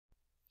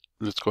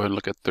let's go ahead and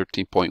look at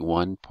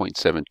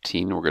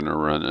 13.1.17. We're going to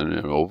run an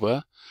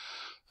ANOVA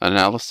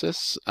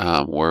analysis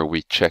where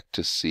we check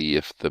to see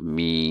if the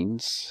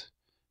means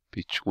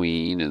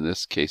between, in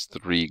this case,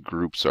 three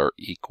groups are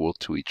equal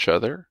to each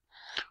other,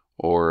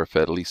 or if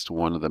at least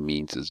one of the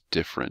means is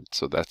different.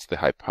 So that's the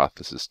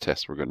hypothesis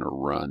test we're going to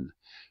run,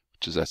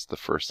 that's the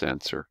first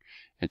answer.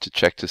 And to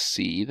check to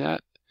see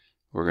that,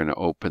 we're going to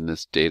open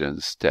this data in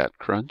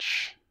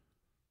StatCrunch.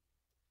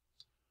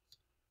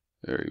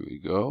 There we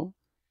go.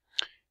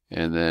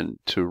 And then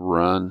to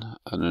run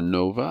an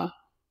ANOVA,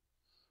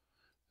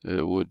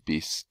 it would be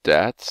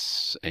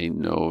stats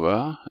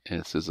ANOVA.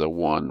 This is a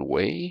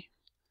one-way.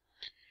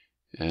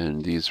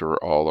 And these are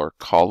all our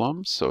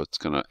columns. So it's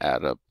going to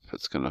add up,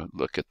 it's going to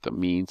look at the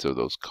means of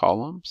those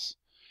columns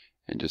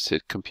and just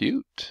hit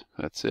compute.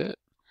 That's it.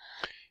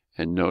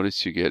 And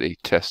notice you get a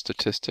test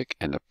statistic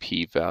and a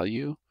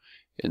p-value.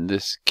 In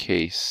this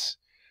case,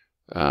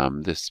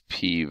 this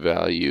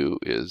p-value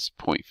is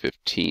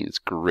 0.15. It's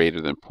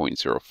greater than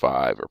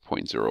 0.05 or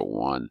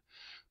 0.01.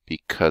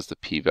 Because the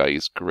p-value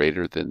is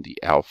greater than the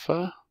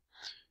alpha,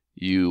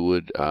 you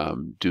would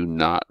do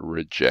not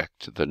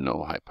reject the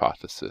null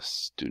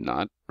hypothesis. Do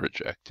not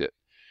reject it,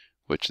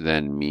 which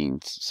then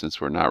means,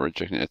 since we're not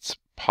rejecting it, it's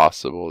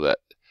possible that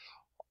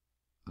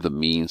the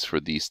means for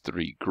these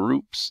three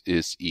groups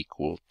is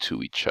equal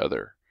to each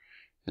other.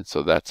 And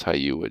so that's how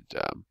you would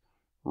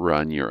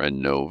run your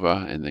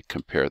ANOVA and then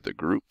compare the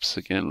groups,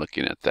 again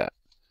looking at that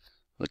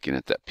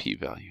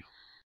p-value.